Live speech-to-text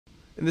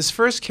In this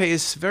first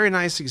case, very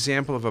nice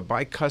example of a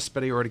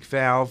bicuspid aortic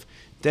valve.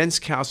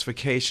 Dense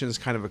calcification is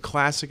kind of a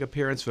classic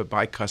appearance of a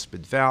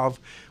bicuspid valve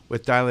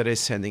with dilated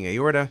ascending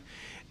aorta.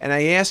 And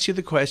I asked you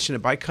the question, a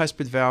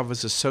bicuspid valve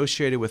is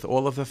associated with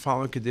all of the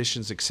following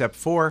conditions except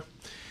for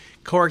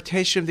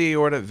coarctation of the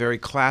aorta, very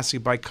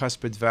classic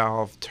bicuspid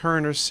valve,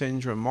 Turner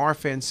syndrome,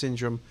 Marfan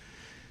syndrome.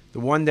 The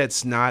one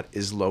that's not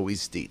is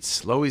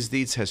Loeys-Dietz.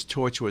 Loeys-Dietz has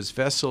tortuous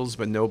vessels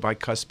but no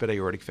bicuspid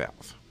aortic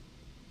valve.